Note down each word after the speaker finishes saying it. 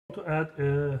To add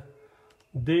a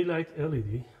daylight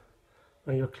LED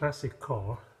on your classic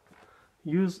car,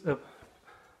 use a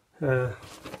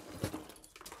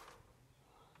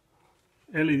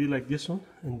LED like this one,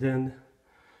 and then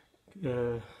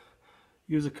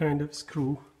use a kind of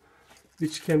screw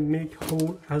which can make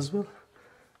hole as well,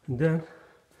 and then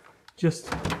just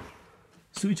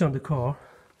switch on the car.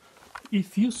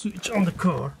 If you switch on the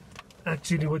car,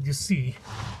 actually what you see,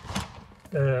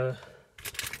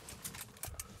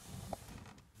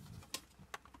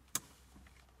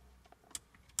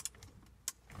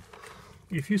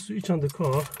 if you switch on the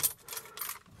car,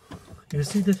 you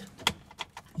see that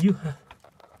you have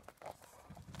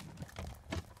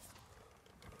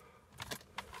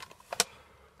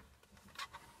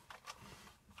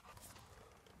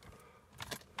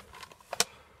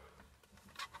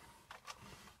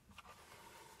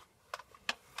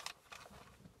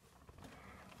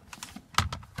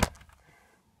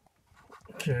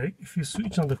okay, if you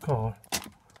switch on the car,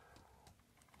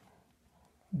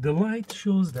 the light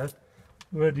shows that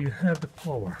where do you have the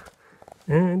power,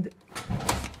 and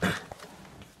if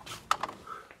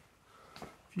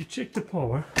you check the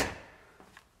power,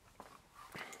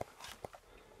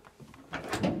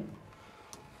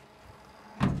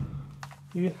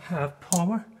 you have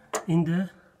power in the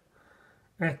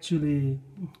actually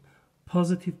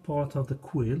positive part of the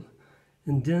coil,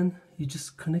 and then you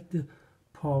just connect the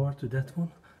power to that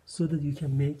one so that you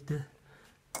can make the,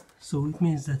 so it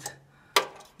means that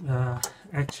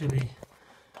actually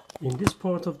in this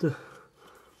part of the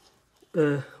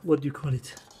what do you call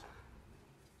it,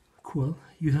 coil,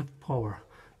 you have power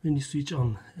when you switch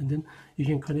on, and then you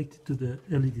can connect it to the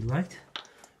LED light.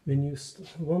 When you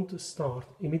want to start,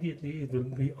 immediately it will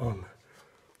be on,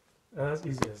 as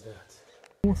easy as that.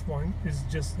 Fourth one is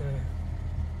just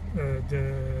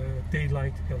the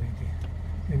daylight LED.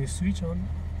 When you switch on,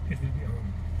 it will be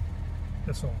on.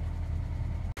 That's all.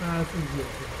 As easy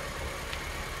as that.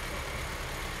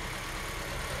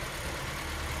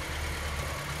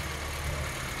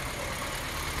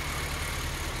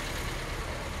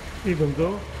 Even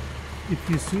though if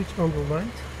you switch on the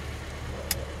light,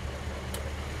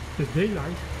 the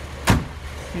daylight is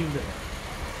still there.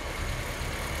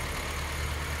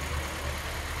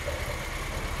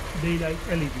 Daylight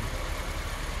LED.